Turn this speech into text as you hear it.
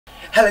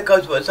Hello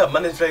guys, what's up? My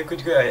name is very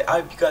good.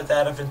 I hope you guys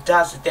had a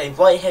fantastic day.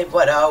 Right here,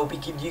 right now, I will be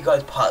giving you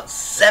guys part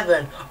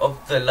 7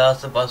 of the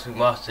Last of Us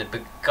Remarsterd.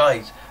 But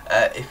guys,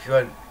 if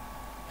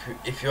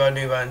you are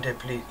new around here,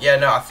 please. Yeah,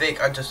 no, I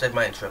think I just said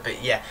my intro,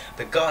 but yeah.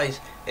 But guys,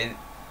 I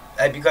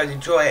hope you guys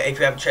enjoy it. If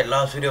you haven't checked the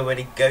last video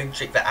already, go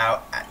check that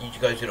out. You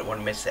guys don't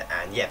want to miss it.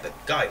 And yeah, but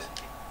guys,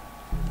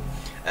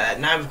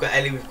 now we've got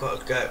Ellie. We've got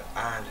to go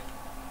and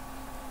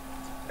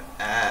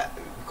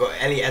we've got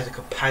Ellie as a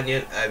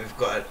companion. We've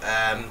got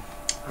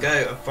go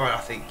and find, I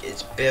think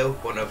it's Bill,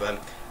 one of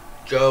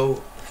Joel's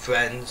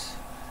friends,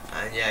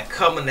 and yeah,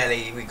 come on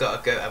Ellie, we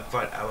gotta go and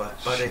find our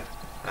buddy.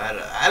 And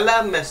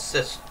allow me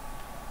just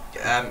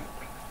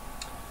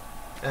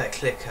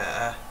click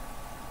her.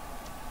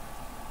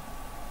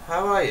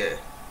 How are you?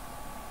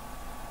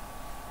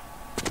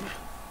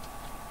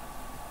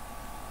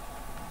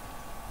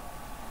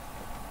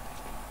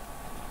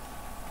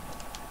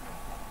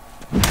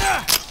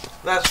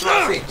 That's what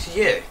I think to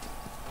you.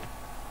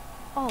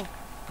 Oh,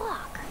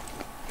 fuck.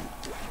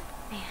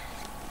 Man.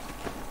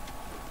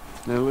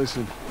 Now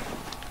listen,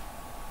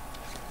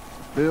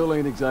 Bill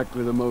ain't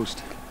exactly the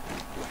most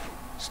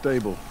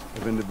stable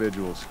of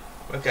individuals.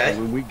 Okay.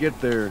 So when we get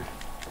there,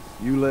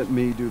 you let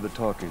me do the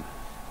talking.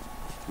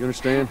 You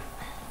understand?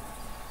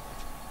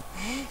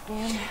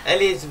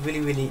 Ellie is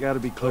really... You gotta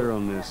be clear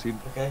on this.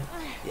 Okay.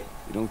 Yeah.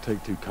 You don't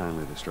take too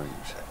kindly to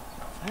strangers.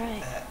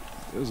 Alright.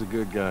 Bill's a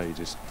good guy, he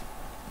just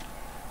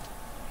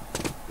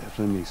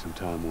definitely needs some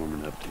time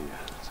warming up to you,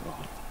 that's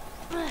all.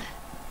 Nah.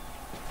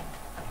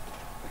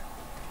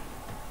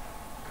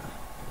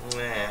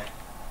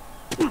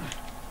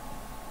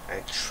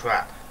 A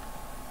trap.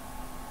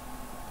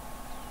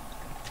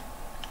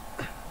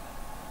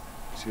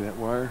 See that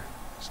wire?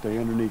 Stay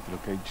underneath it,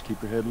 okay? Just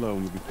keep your head low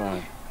and you'll be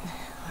fine.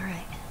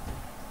 Alright.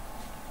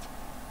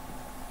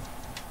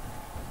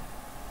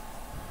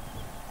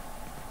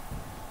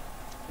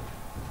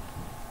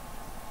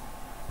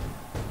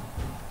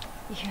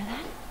 You hear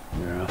that?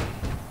 Yeah.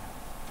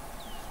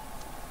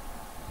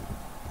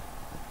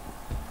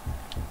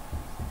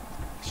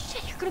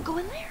 Shit, you're gonna go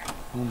in there?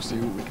 I want to see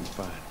what we can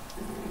find.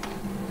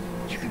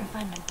 You're gonna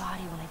find my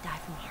body when I die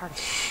from a heart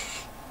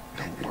attack.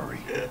 Don't worry.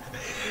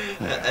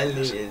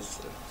 Ellie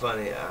is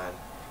funny and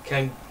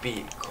can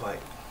be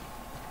quite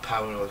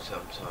paranoid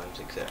sometimes,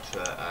 etc.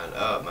 And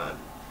oh man,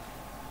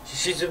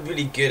 she's a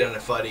really good and a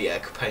funny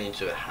companion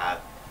to have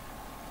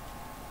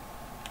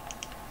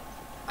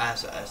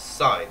as a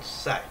side.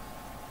 So.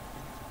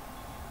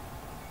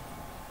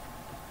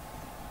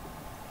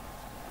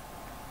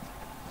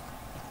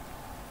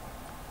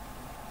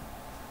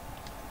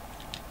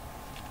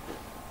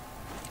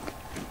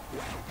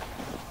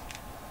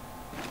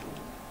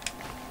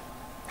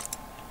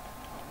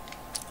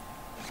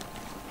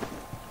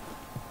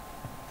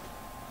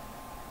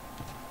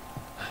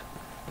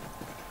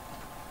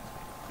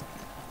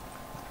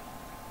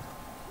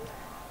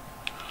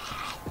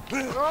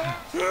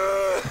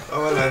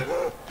 Oh, hello.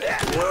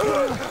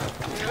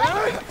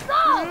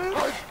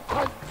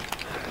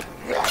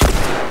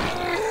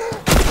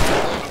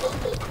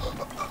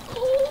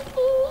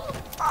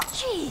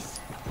 Jeez!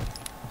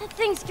 That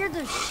thing scared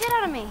the shit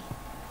out of me.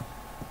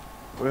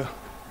 Well,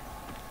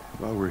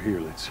 while we're here,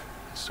 let's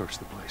search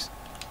the place.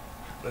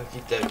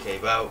 Okie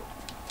dokie, well,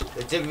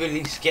 it didn't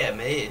really scare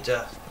me,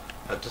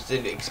 I just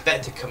didn't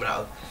expect it coming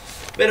out of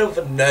middle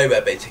of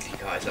nowhere, basically,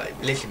 guys, like,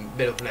 literally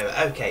middle of nowhere.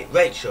 Okay,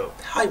 Rachel.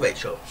 Hi,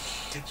 Rachel.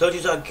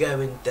 Soldiers are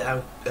going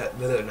down,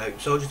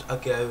 soldiers are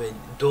going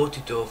door to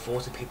door,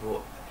 forcing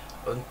people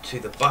onto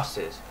the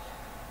buses.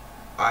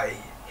 I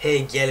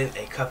hear yelling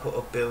a couple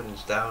of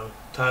buildings down.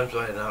 Time's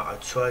running out. I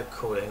tried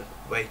calling,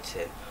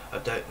 waiting. I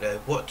don't know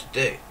what to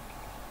do.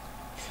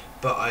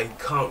 But I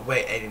can't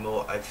wait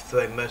anymore. I've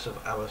thrown most of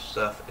our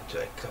stuff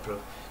into a couple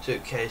of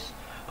suitcases.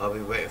 I'll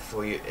be waiting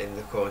for you in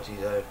the quarantine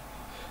zone.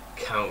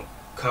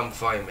 Come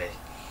find me.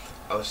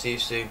 I'll see you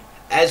soon.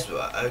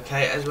 Ezra,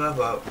 okay, Ezra,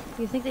 well...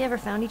 Do you think they ever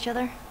found each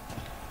other?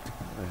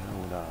 The hell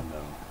would I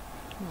know?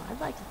 Well,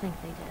 I'd like to think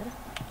they did.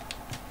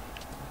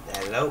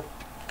 Hello.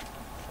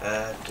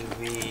 Do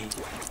we...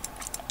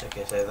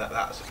 Okay, so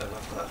that's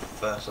enough that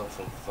first one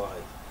from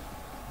 5.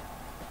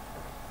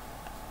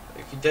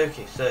 Okie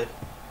dokie, so...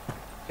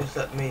 I guess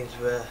that means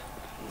we're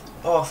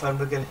off and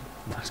we're gonna...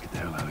 Let's get the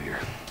hell out of here.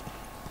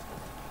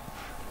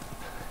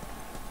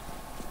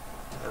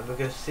 And we're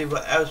gonna see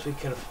what else we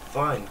can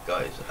find,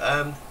 guys.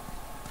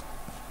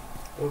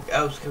 What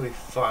else can we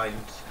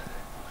find?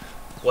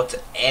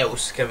 What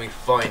else can we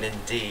find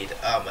indeed?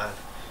 Oh man.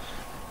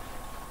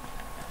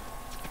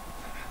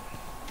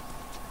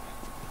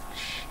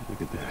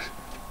 Look at this.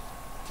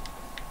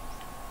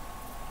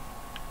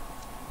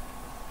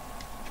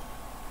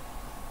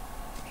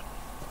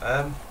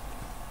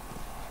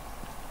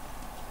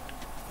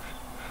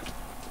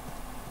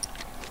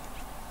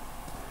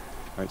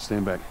 Alright,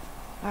 stand back.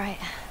 Alright.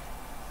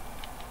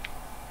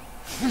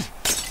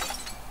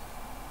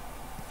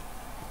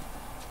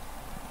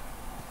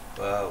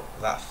 Well,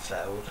 that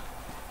failed.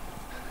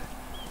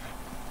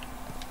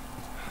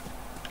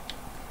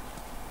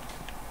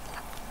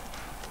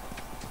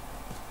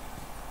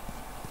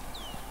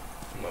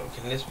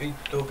 Can this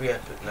door be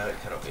open? No, it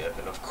cannot be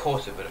open. Of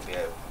course it wouldn't be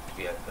able to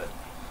be open.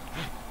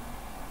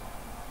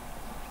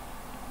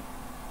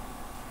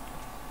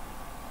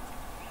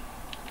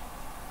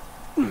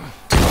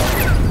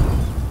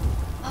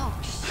 Oh,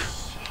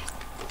 shit.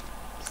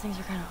 These things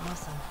are kind of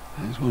awesome.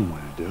 There's one way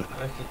to do it.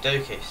 Okie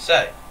dokie.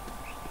 So,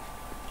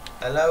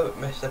 hello,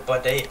 Mr.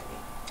 Buddy.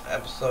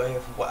 I'm sorry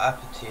for what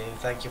happened to you.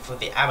 Thank you for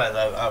the ammo,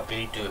 though. I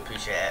really do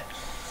appreciate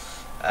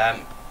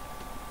it.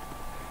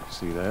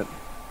 See that?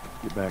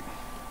 Get back.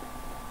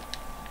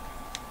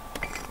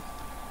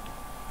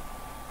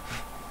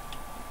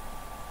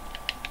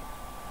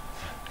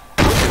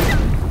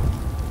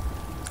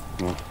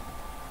 Well.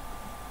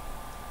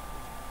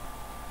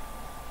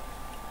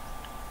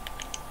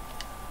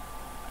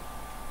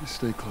 Just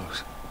stay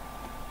close.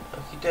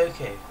 Okie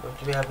dokie. What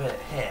do we have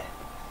here?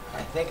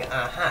 I think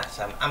I have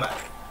some ammo.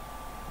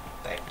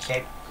 Thank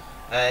you.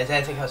 Is there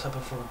anything else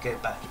before we go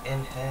back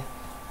in here?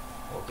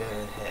 Or go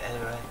in here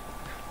anyway?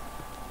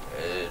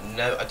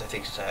 No, I don't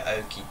think so.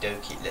 Okie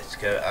dokie. Let's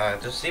go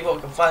and just see what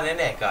we can find in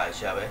there, guys,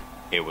 shall we?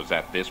 It was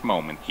at this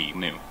moment he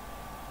knew.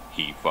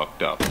 He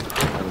fucked up.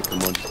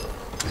 Come on.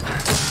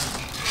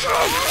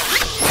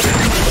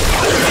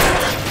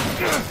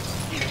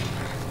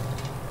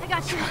 I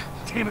got you.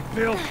 Damn it,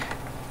 Bill.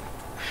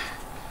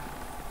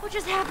 What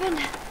just happened?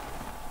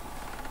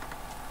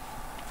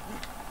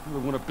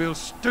 Another one of Bill's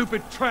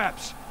stupid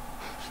traps.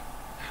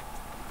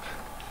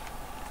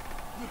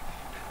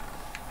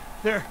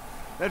 There.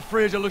 That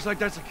fridge, it looks like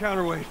that's a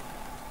counterweight.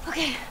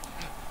 Okay.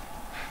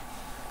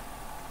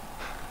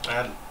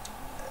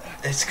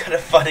 It's kind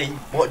of funny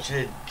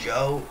watching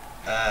Joel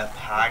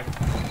hang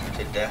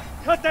to death.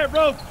 Cut that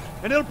rope,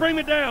 and it'll bring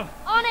me down.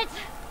 On it!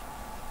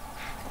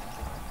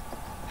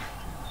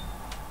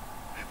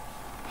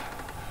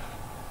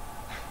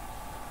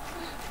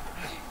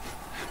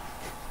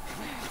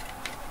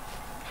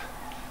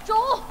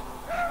 Joel!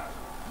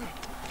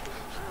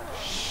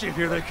 Shit,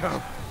 here they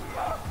come.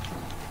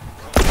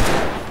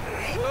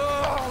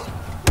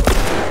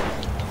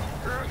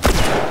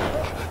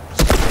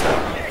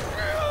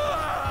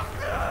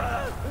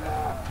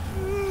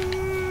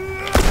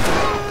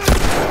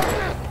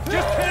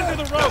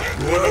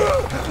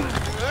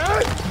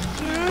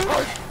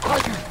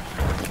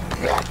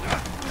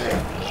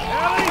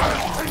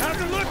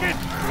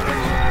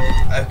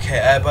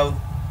 Okay, well,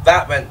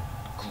 that went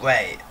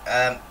great.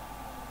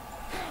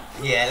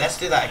 Yeah, let's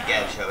do that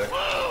again, shall we?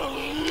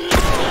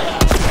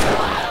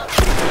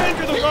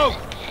 Into the rope!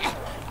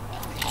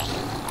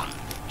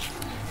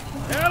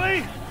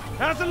 Ellie,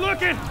 how's it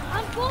looking?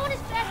 I'm going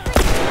as fast as I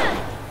can!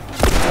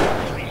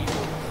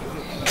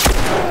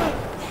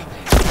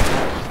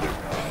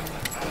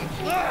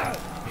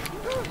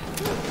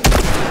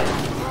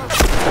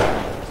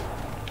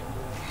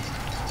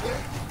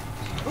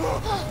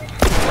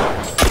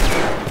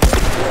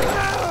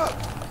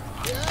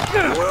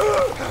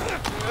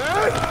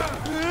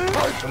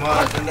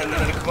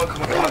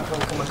 Come on, no,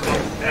 come on.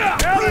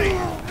 Ellie!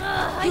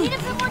 I need a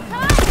bit more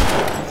time!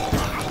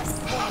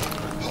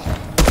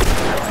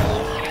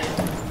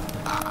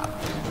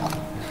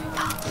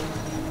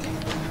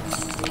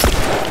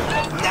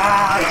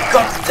 Nah,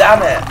 god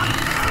damn it!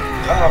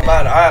 Oh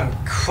man, I am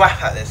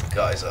crap at this,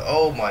 guys.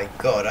 Oh my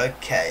god,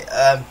 okay,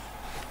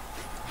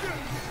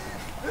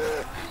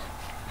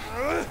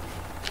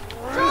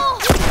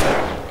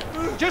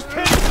 Just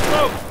hit the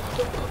rope!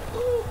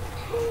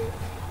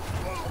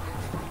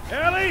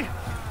 Ellie,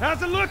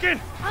 how's it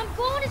looking? I'm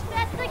going as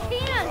fast as I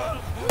can!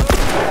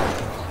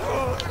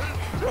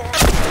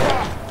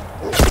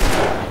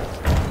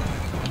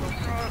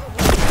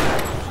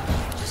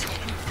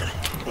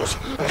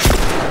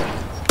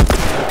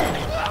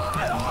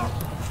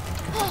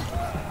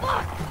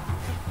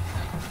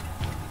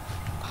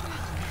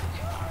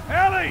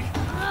 Ellie!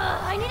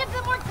 I need a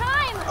bit more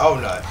time! oh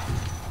no.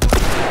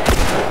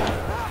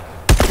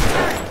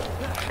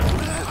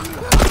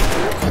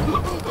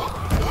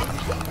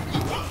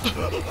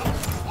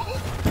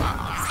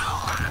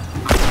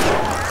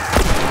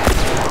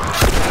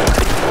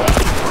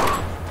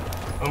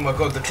 Oh my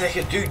god, the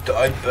clicker do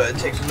die, but it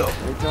takes a lot of,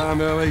 Take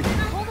time, Ellie.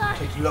 Hold on.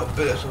 takes a lot of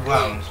bullets and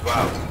rounds,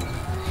 wow.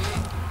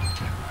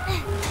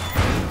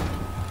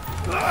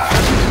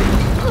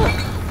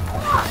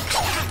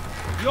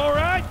 You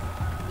alright?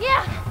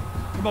 Yeah!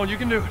 Come on, you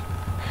can do it.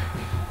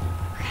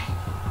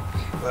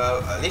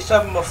 Well, at least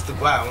I'm off the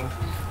ground.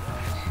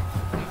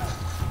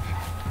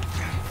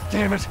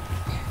 Damn it.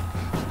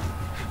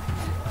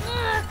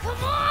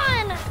 Come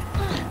on!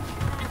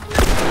 It's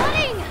not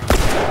running!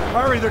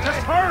 Hurry, they're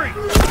just hurry!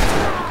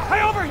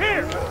 Hey, over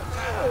here!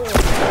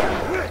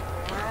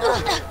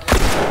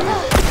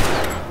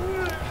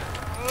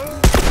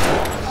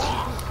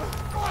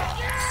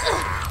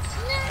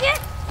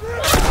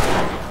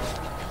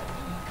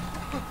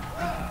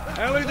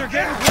 Ellie, they're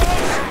getting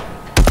close!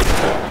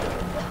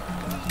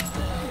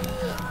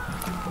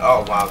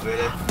 Oh wow,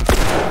 really?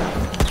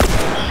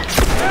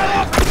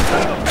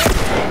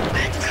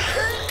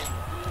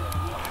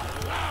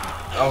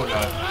 Oh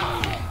no.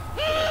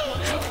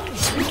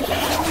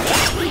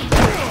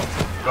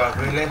 God,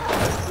 Really?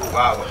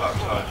 Wow, what hard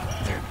time.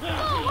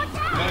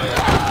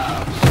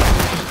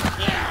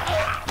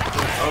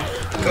 Oh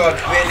God,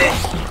 really?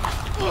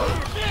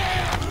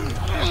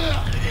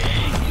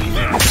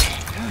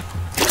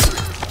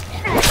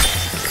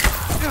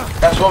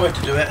 That's one way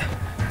to do it.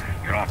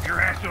 Get off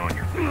your ass on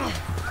your feet.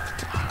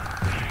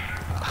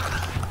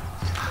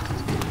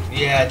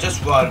 Yeah,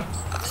 just one.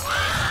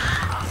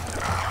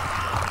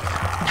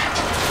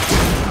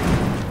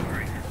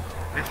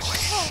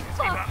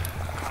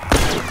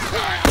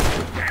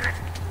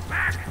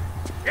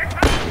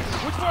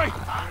 Which way?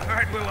 All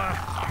right, we'll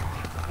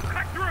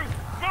cut through.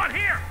 Come on,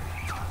 here.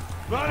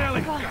 Come on,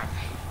 Ellie.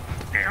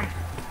 Damn.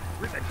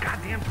 Where's that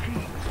goddamn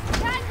key?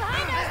 Guys,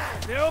 behind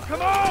us! Bill,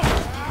 come on!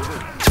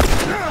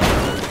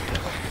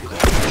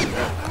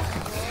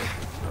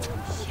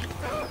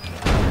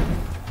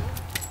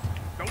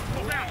 Don't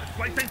pull down. This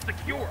place ain't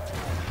secure.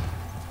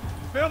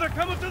 Bill, they're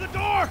coming through the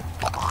door.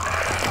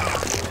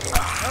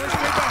 Ellie,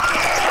 stay back.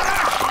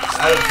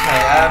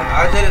 Okay,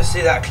 I didn't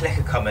see that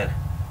clicker coming.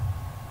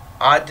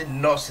 I did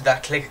not see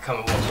that clicker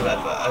coming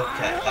whatsoever.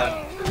 Okay,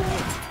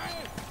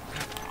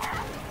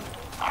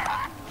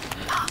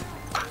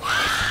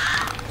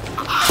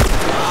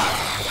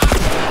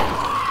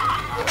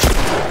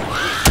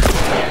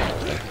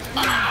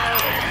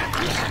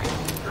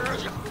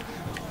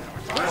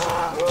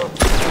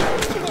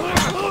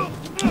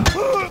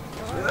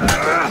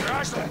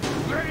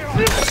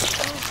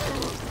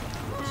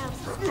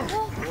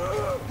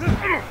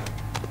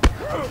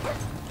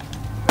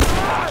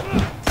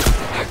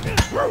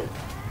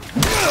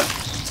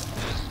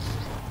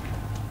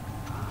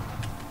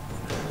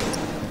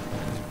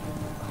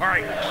 All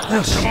right,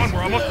 come on,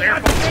 we're almost there.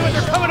 Damn it,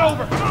 they're coming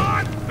over. Come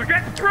on, they're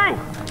getting through.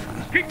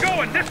 Keep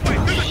going this way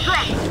through the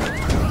truck.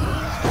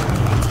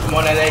 come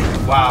on, Ellie.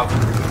 Wow,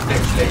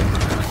 literally.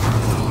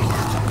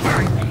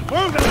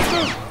 Move, let's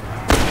move.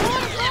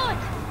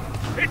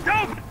 It's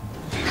open.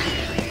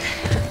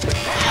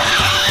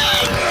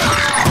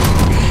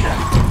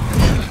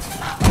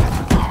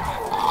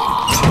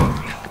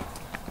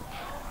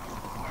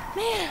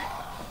 Man,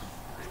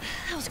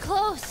 that was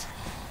close.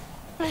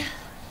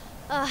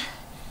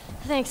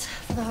 Thanks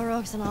for the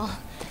heroics and all.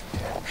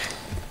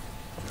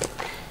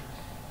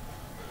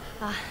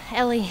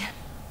 Ellie.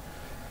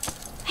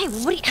 Hey,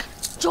 what are you...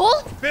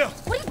 Joel? Bill.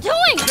 What are you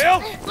doing? Bill.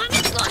 Let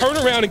me go. Turn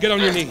around and get on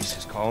your knees.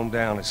 Just calm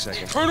down a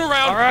second. Turn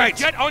around All right. and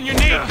get on your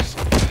knees.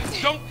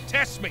 Don't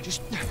test me.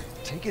 Just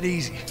Take it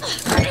easy.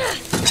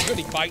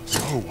 any bites.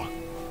 Oh.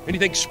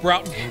 Anything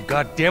sprouting. Oh,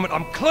 God damn it,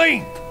 I'm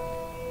clean!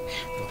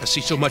 I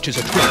see so much as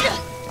a trick.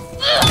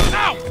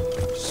 Ow!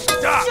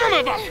 Stop! Son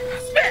of a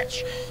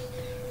bitch!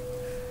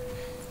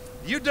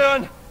 You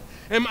done?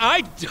 Am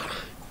I done?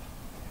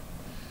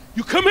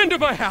 You come into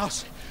my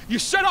house, you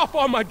set off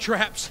all my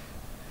traps,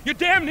 you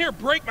damn near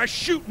break my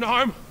shooting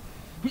arm.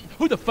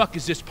 Who the fuck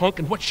is this punk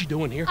and what's she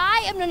doing here?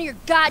 I am none of your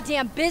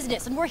goddamn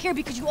business, and we're here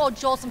because you owe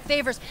Joel some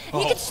favors.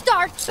 And you can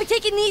start by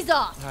taking these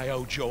off. I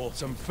owe Joel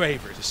some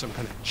favors. Is some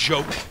kind of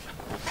joke?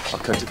 I'll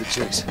cut to the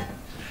chase.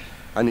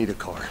 I need a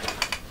car.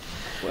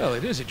 Well,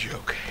 it is a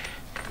joke.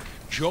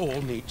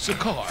 Joel needs a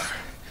car.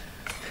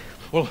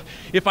 Well,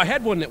 if I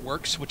had one that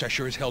works, which I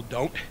sure as hell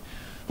don't,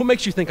 what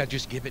makes you think I'd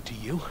just give it to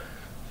you?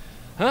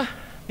 Huh?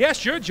 Yeah,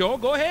 sure, Joel,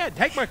 go ahead.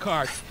 Take my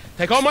car.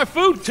 Take all my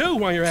food, too,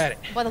 while you're at it.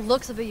 By the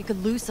looks of it, you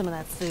could lose some of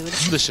that food.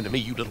 You listen to me,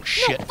 you little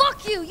shit. No,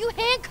 fuck you! You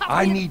handcuffed me!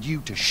 I need you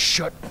to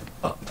shut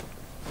up.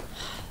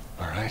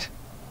 All right?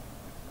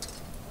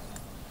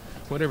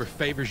 Whatever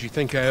favors you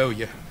think I owe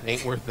you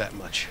ain't worth that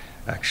much.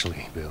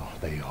 Actually, Bill,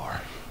 they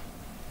are.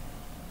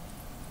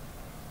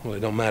 Well, it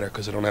don't matter,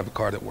 because I don't have a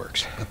car that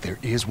works. But there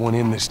is one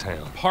in this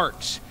town.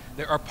 Parts.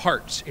 There are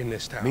parts in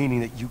this town. Meaning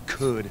that you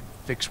could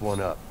fix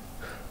one up.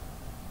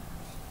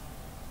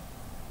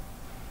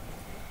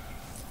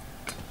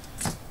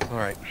 All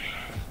right.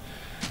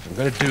 I'm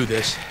gonna do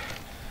this.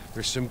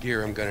 There's some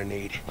gear I'm gonna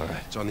need. All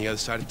right. It's on the other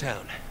side of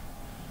town.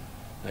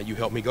 Now you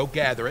help me go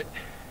gather it,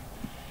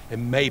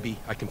 and maybe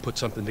I can put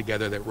something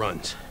together that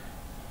runs.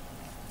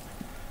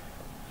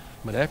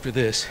 But after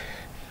this,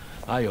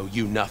 I owe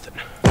you nothing.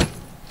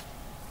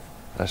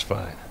 That's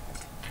fine.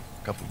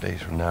 A couple of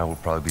days from now, we'll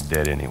probably be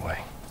dead anyway.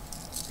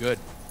 Good.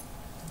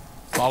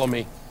 Follow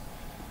me.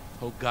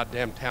 Whole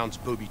goddamn town's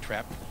booby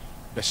trap.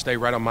 Best stay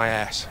right on my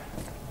ass.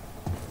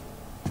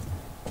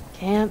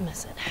 Can't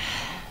miss it.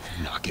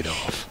 Knock it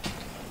off.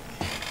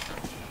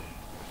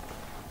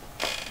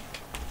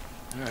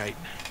 All right.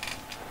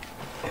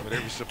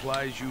 Whatever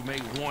supplies you may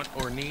want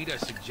or need, I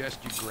suggest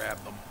you grab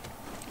them.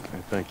 All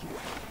right, thank you.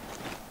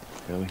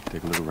 Ellie,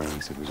 take a look around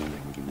and see if there's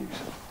anything we can use.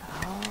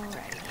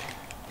 Alright.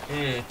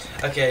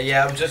 Okay,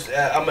 yeah,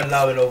 I'm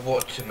allowing of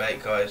what to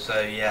make, guys,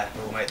 so yeah,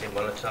 we'll make them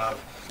one at a time.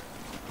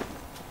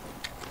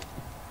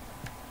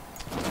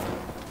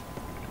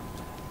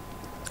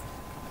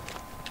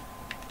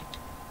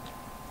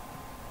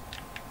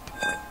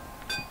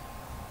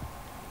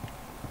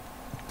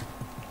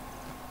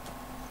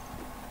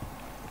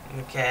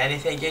 Okay,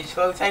 anything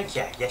useful? Thank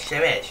you. Yes,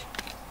 there is.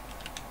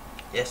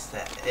 Yes,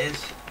 there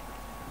is.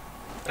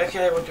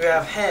 Okay, what do we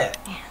have here?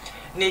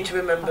 Need to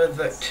remember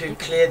that to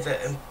clear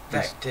the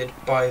infected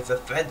by the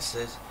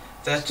fences,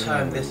 their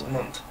term this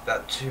month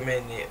that too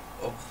many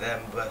of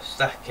them were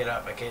stacking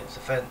up against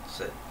the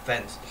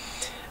fence.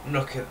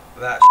 Knocking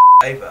that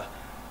over.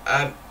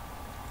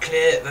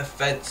 Clear the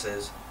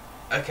fences.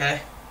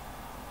 Okay.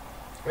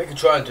 We can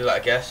try and do that, I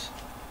guess.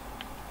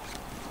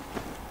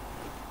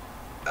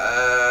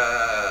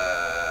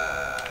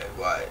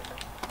 Right.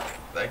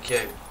 Thank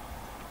you.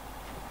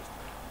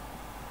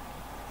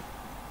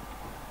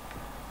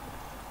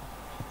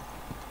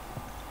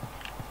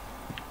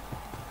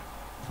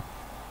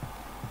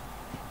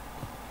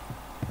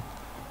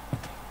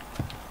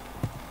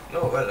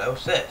 Oh, well,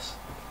 what's this?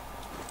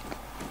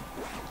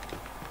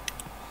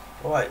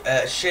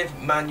 Alright, shift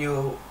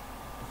manual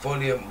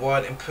volume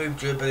 1, improve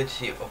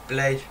durability of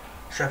blade.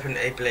 Sharpen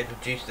a blade,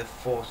 reduce the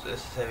force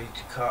necessary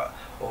to cut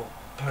or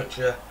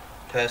puncture,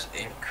 plus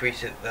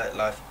increasing the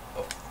life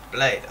of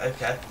blade.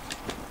 Okay.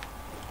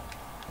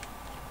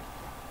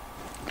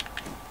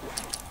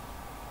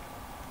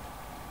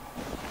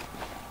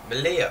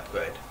 Melee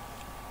upgrade.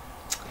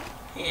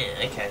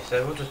 Yeah, okay,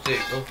 so we'll just do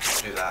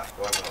that.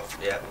 Why not?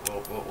 Yeah,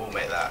 we'll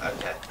make that.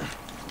 Okay.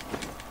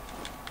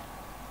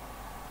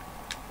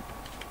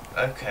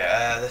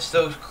 Okay, there's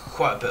still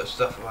quite a bit of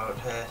stuff around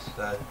here,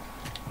 so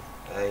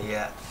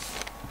yeah.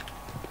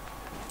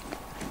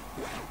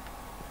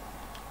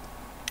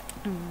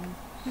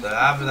 So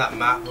having that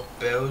map of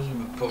bills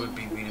would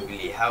probably be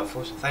really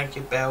helpful, so thank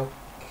you, Bill.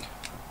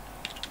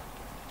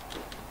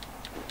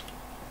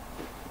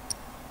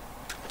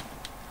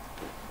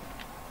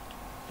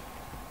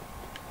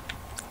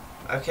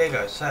 Okay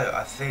guys, so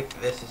I think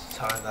this is the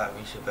time that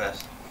we should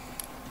best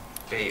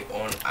be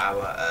on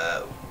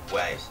our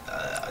ways.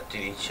 I do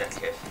need to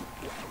check if...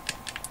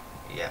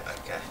 Yeah,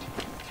 okay.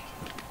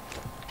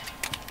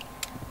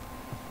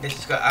 This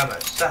has got ammo,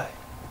 so...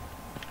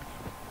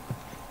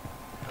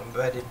 I'm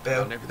ready,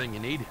 Bill. Got everything you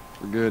need?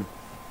 We're good.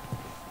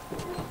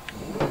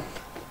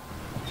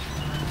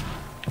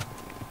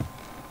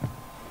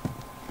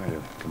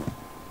 Right, come on.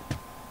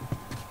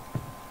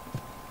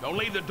 Don't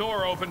leave the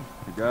door open.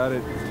 You got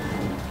it.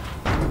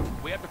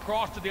 We have to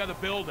cross to the other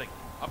building.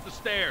 Up the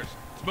stairs.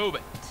 Let's move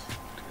it.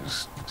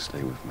 Just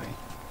stay with me.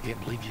 Can't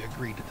believe you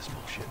agreed to this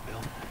bullshit,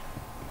 Bill.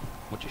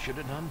 What you should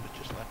have done, but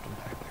just left him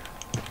back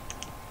there.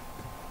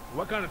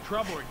 What kind of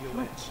trouble are you in?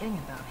 I'm not kidding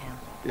about him.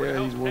 Yeah,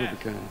 he's one of a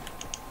kind.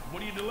 What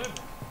do you deliver?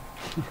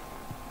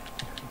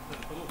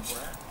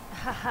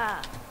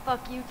 Haha,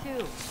 fuck you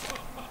too.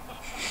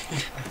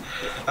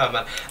 Oh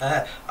man,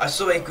 I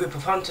saw a group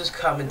of hunters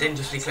coming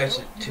dangerously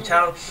close to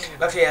town.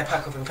 Luckily a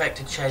pack of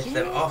infected chased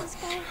them off.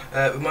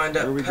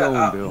 Reminder, put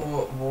up Bill?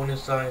 more warning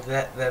signs,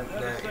 let them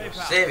know you're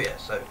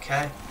serious,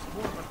 okay?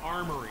 More of an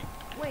armory.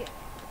 Wait,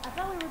 I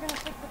thought we were gonna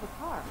fix up a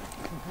car.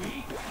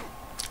 We?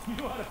 You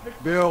know how to fix...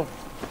 Bill.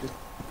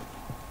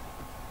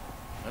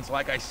 That's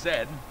like I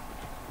said.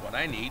 What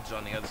I need's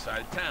on the other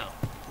side of town.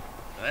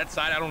 Now that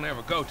side I don't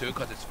ever go to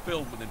because it's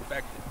filled with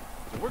infected.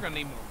 So we're gonna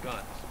need more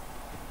guns.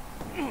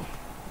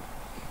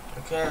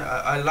 Okay,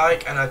 I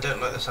like and I don't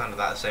like the sound of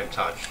that at the same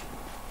time.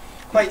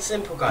 Quite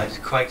simple guys,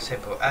 quite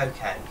simple,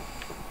 okay.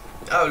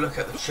 Oh, look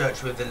at the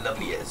church with the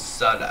lovely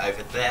sun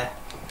over there.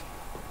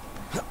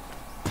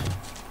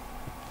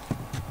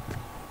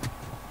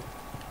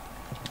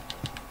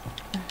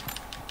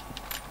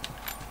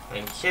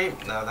 Thank you.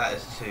 Now that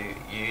is to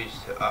use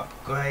to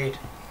upgrade.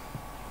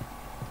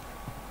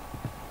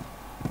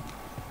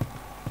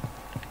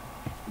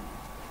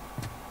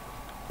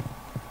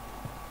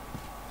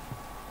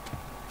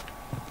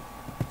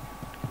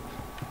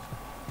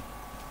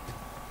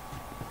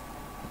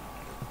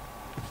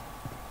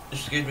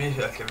 Excuse me,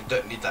 okay, we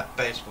don't need that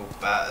baseball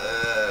bat.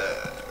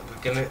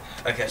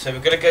 Okay, so we're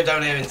gonna go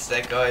down here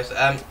instead, guys.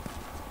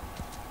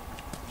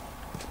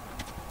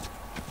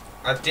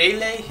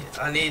 Ideally,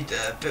 I need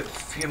a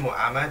few more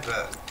ammo,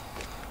 but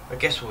I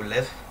guess we'll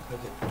live.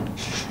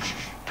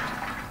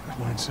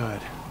 Go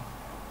inside.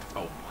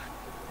 Oh.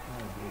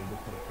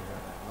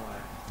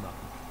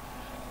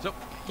 So,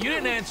 you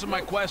didn't answer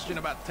my question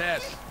about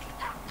Tess.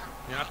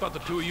 Yeah, I thought the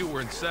two of you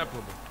were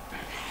inseparable.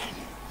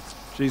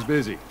 She's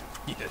busy.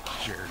 Yeah,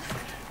 sure.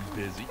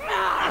 Busy.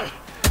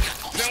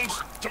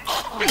 Sounds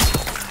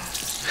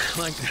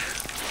like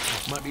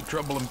might be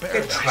trouble in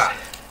paradise. Good trap.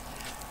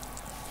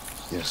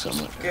 Yes,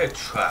 something like that. Good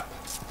trap.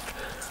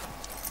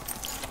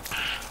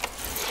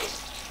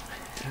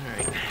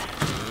 Alright,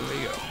 here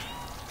we go.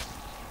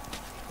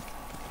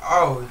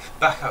 Oh,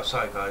 back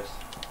outside, guys.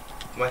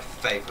 My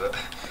favourite.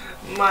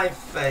 My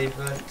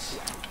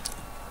favourite.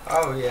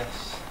 Oh,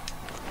 yes.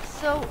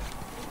 So,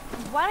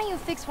 why don't you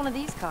fix one of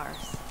these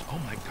cars? Oh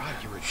my god,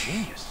 you're a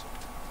genius.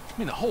 I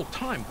mean, the whole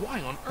time,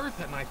 why on earth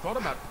hadn't I thought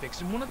about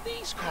fixing one of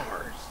these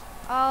cars?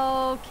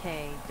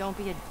 Okay, don't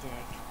be a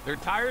dick. Their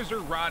tires are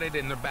rotted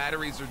and their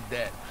batteries are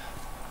dead.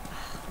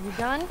 You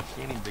done?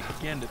 Can't even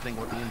begin to think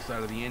what the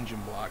inside of the engine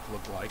blocks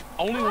look like.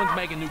 Only ones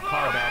making new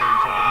car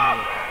batteries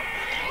are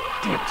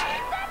the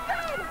military.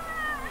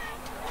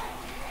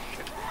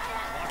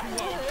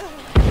 Damn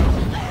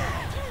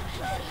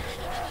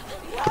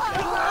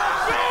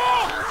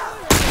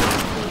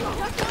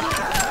it.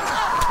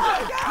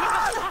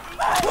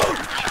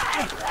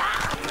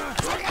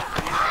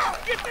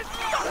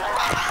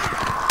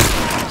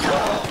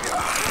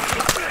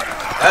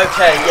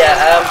 Okay,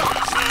 yeah,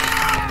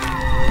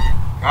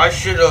 I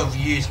should have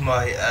used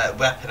my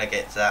weapon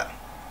against that.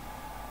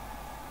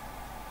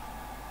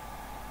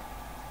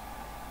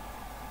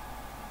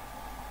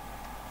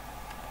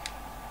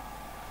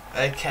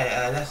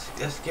 Okay,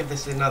 let's give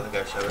this another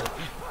go, shall we?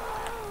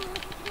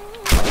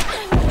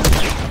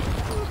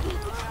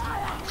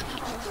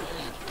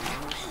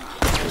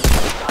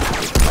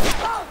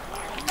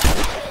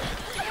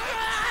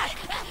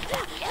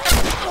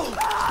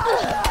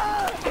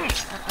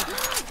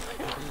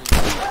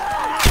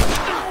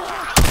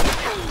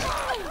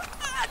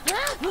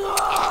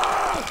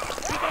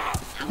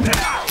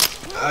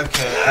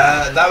 Okay,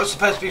 that was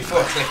supposed to be for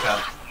a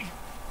clicker.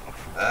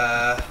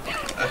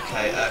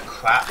 Okay,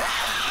 crap.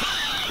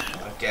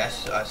 I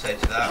guess I say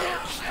to that.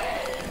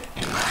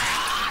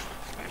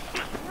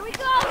 Here we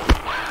go!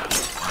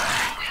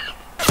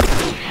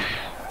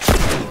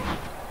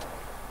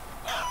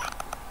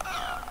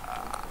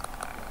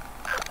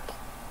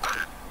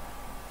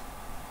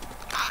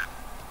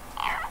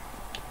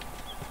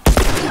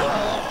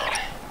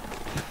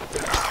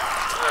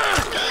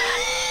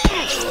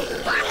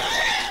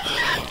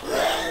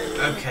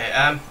 Okay,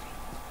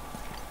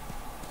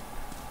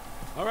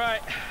 All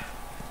right.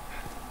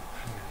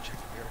 I'm gonna check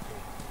the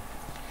barricade.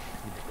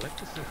 You neglect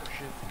the simple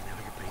shit, and now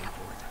you're paying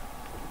for it.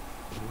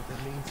 You know what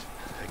that means?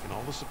 Taking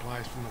all the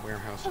supplies from the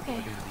warehouse and Okay,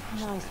 plugging into the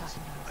now useless he's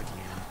talking to us.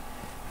 again.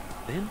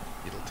 Then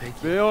it'll take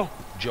you. Bill,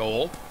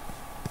 Joel,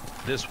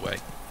 this way.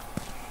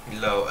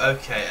 low.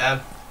 Okay,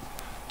 oh,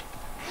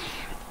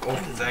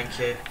 thank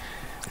you.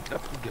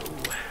 Up we go.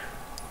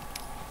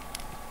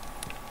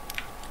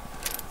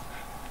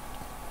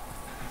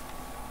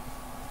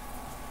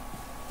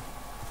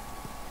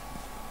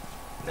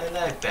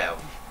 No, Bill.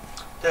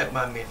 Don't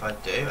mind me if I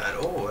do. And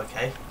oh,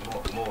 okay,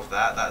 more of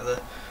that.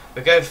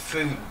 We're going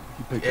through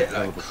picked it a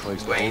hell like of a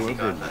place to crazy, hold,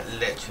 guys. didn't Like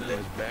literally.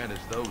 As bad as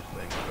those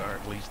things are,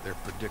 at least they're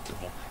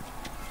predictable.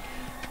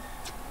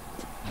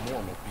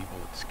 Normal people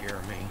would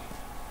scare me.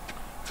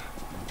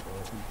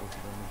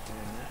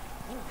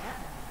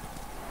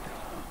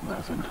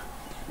 Nothing.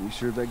 You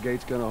sure that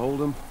gate's gonna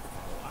hold him?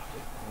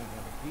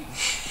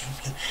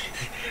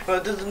 Well,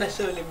 it doesn't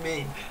necessarily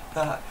mean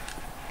that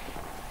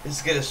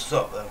it's gonna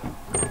stop them.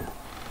 Right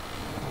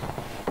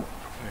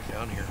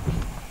down here.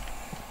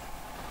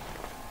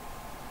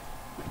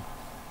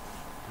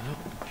 Well,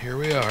 here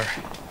we are.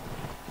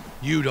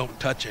 You don't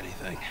touch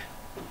anything.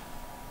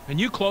 And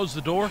you close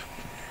the door?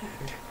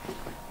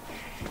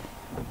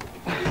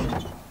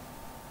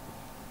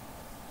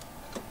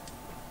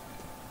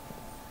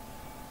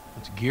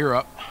 Let's gear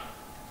up.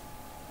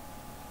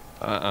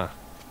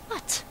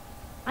 What?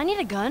 I need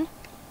a gun.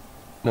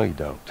 No, you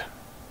don't.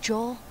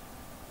 Joel,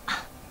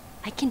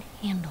 I can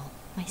handle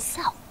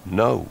myself.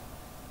 No.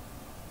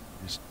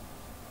 Just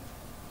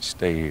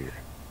stay here.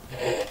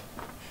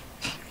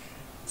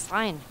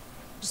 Fine.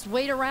 Just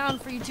wait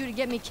around for you two to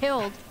get me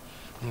killed.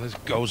 Well, this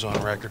goes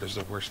on record as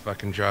the worst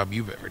fucking job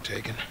you've ever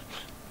taken.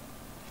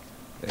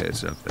 Yeah,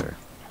 it's up there.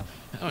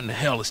 How in the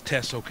hell is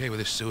Tess okay with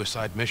this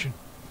suicide mission?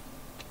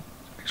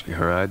 Actually,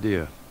 her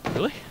idea.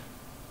 Really?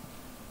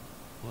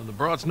 Well, the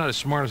broad's not as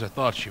smart as I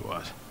thought she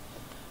was.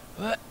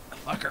 But,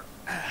 fuck her.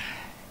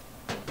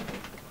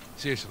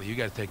 Seriously, you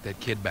gotta take that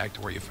kid back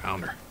to where you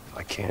found her.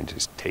 I can't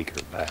just take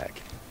her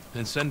back.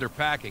 Then send her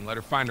packing, let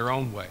her find her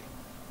own way.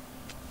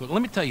 But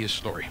let me tell you a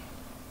story.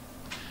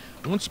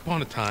 Once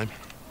upon a time,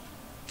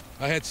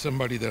 I had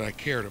somebody that I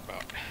cared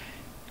about.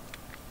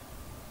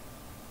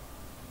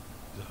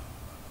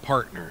 A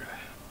partner.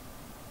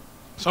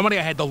 Somebody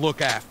I had to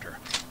look after.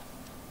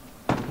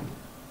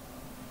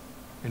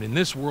 And in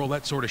this world,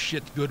 that sort of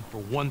shit's good for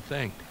one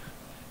thing.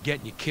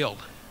 Getting you killed.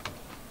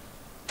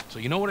 So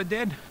you know what I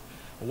did?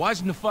 I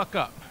wisened the fuck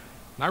up.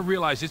 And I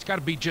realized it's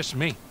gotta be just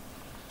me.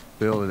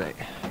 Bill, it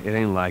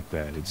ain't like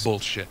that. It's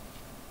Bullshit.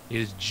 It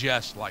is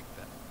just like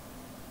that.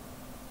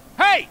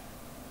 Hey!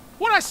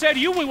 What'd I say to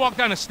you when we walked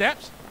down the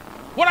steps?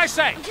 What'd I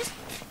say? I'm just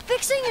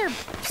fixing your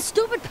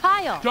stupid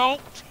pile.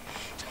 Don't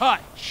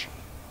touch.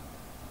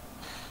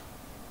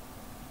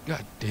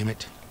 God damn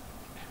it.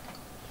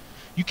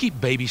 You keep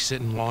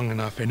babysitting long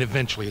enough and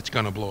eventually it's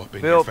gonna blow up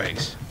in Bill, your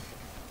face.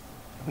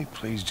 Can we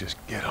please just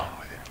get on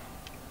with it?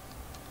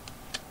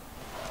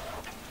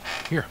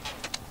 Here.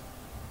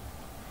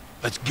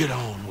 Let's get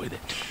on with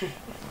it.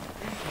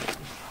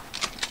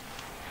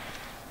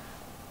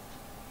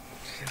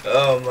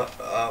 Oh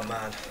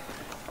man.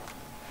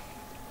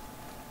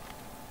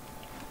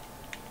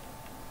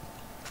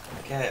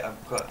 Okay,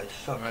 I've got a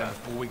shotgun. Alright,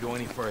 before we go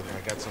any further,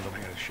 I got something I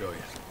gotta show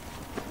you.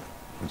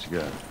 What you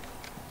got?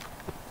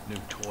 New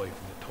toy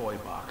from the toy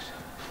box.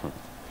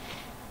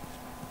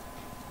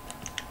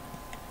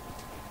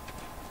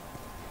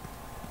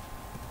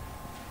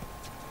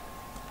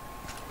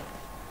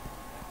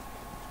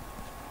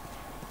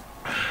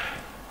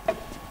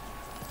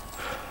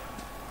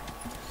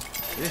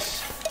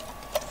 This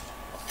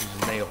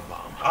is a nail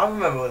bomb. I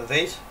remember one of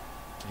these.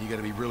 You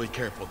gotta be really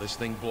careful. This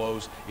thing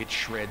blows, it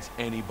shreds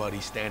anybody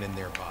standing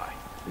nearby.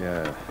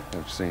 Yeah,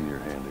 I've seen your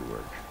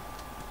handiwork.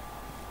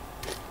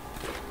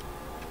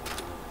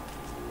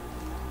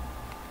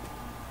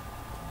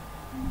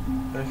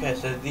 Okay,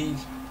 so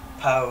these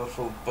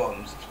powerful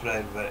bombs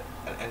explode when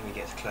an enemy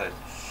gets close.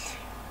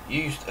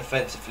 Used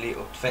offensively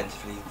or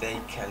defensively, they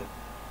can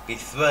be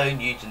thrown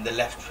using the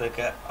left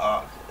trigger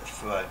arc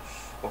throw,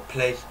 or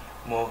placed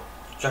more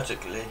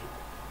strategically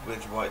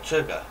with right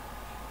trigger.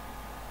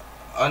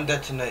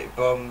 Undetonated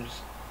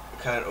bombs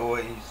can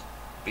always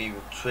be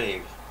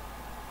retrieved.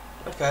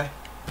 Okay.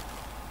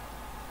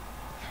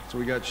 So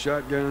we got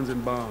shotguns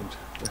and bombs.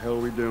 What the hell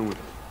are we doing with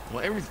them?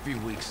 Well, every few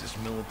weeks this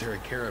military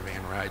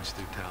caravan rides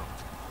through town.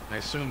 I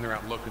assume they're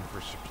out looking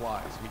for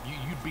supplies. I mean,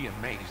 you'd be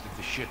amazed at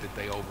the shit that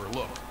they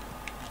overlook.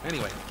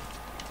 Anyway,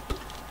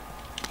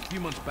 a few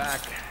months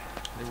back,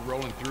 they were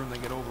rolling through and they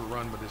get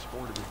overrun by this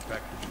horde of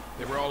infected.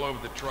 They were all over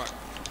the truck.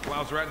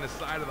 Plows right in the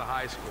side of the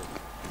high school.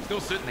 Still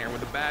sitting there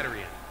with the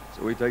battery in.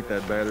 So we take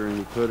that battery and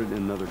we put it in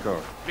another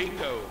car.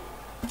 Bingo.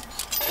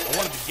 I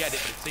wanted to get it,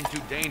 but it seemed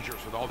too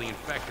dangerous with all the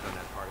infected in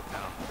that part of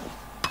town.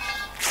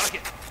 Fuck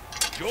it.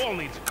 Joel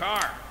needs a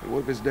car. Hey, what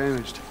if it's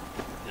damaged?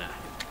 Nah,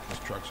 those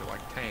trucks are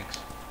like tanks.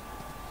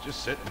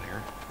 Just sitting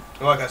there.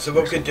 Alright guys, so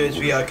what we can do is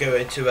we are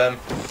going to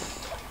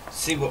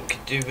see what we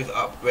can do with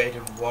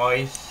upgrading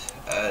wise.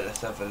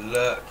 Let's have a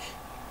look.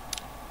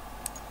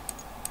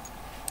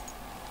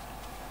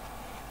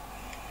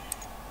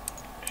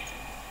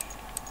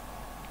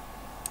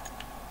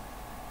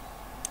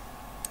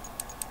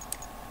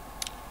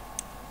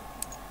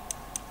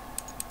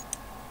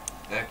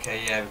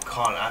 Okay, yeah, we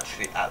can't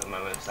actually at the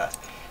moment.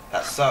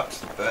 That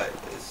sucks, but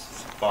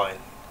it's fine.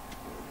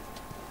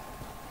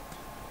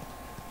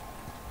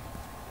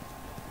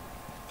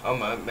 Oh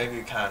no, maybe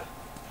we can.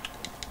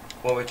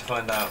 One way to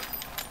find out.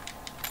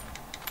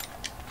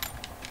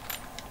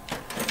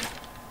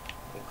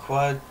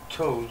 Acquired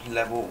tools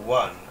level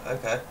 1.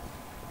 Okay.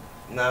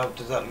 Now,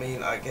 does that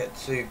mean I get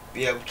to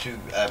be able to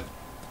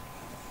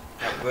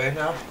upgrade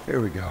now? Here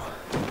we go.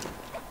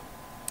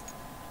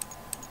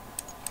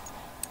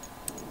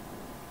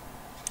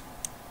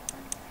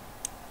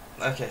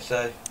 Okay,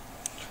 so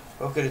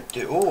we're gonna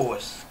do a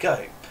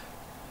scope.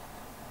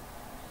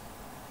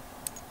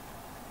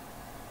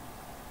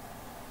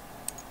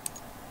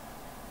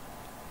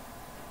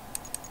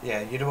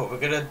 Yeah, you know what?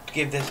 We're gonna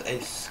give this a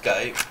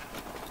scope.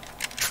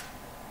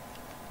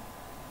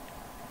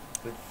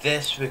 With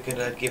this, we're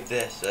gonna give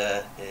this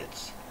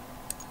its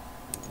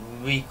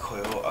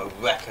recoil, I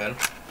reckon.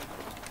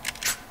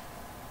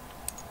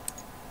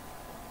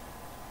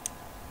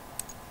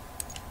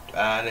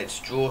 And its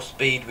draw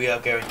speed, we are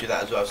going to do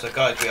that as well. So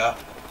guys, we are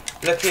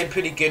looking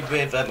pretty good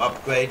with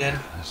upgrading.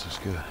 This is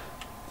good.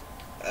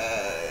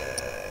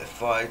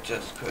 If I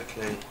just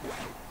quickly...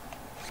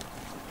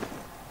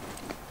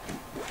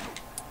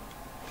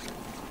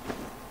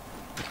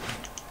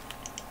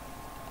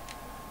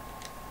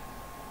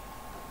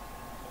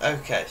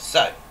 Okay,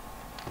 so...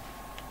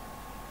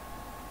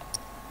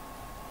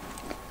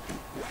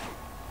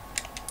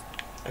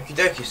 Okie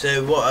dokie,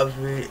 so what have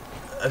we...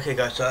 Okay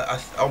guys, so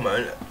oh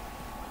man.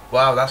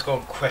 Wow, that's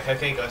gone quick.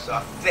 Okay guys, so I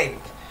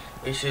think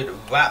we should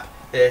wrap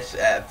this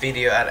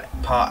video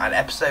and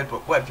episode,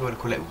 whatever you want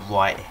to call it,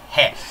 right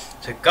here.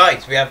 So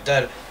guys, we have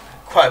done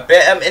quite a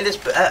bit in this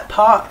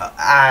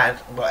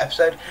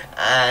episode,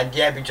 and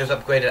yeah, we just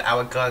upgraded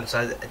our gun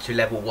size to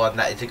level 1.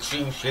 That is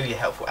extremely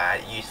helpful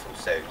and useful.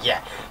 So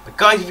yeah, but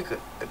guys,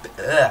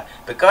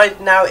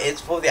 now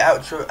it's for the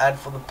outro and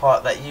for the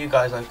part that you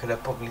guys are gonna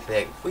probably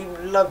think we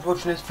loved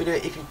watching this video.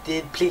 If you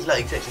did, please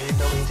like, etc. You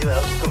know what you do,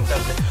 else comment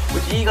down below.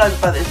 What do you guys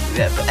about this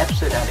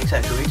episode and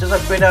etc. We just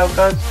upgraded our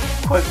guns,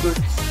 quite good,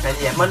 and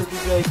yeah, money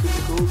is very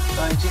cool.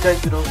 Guys, you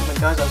guys did awesome,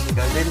 and guys, I'll see you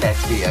guys in the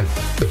next video.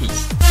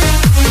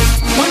 Peace.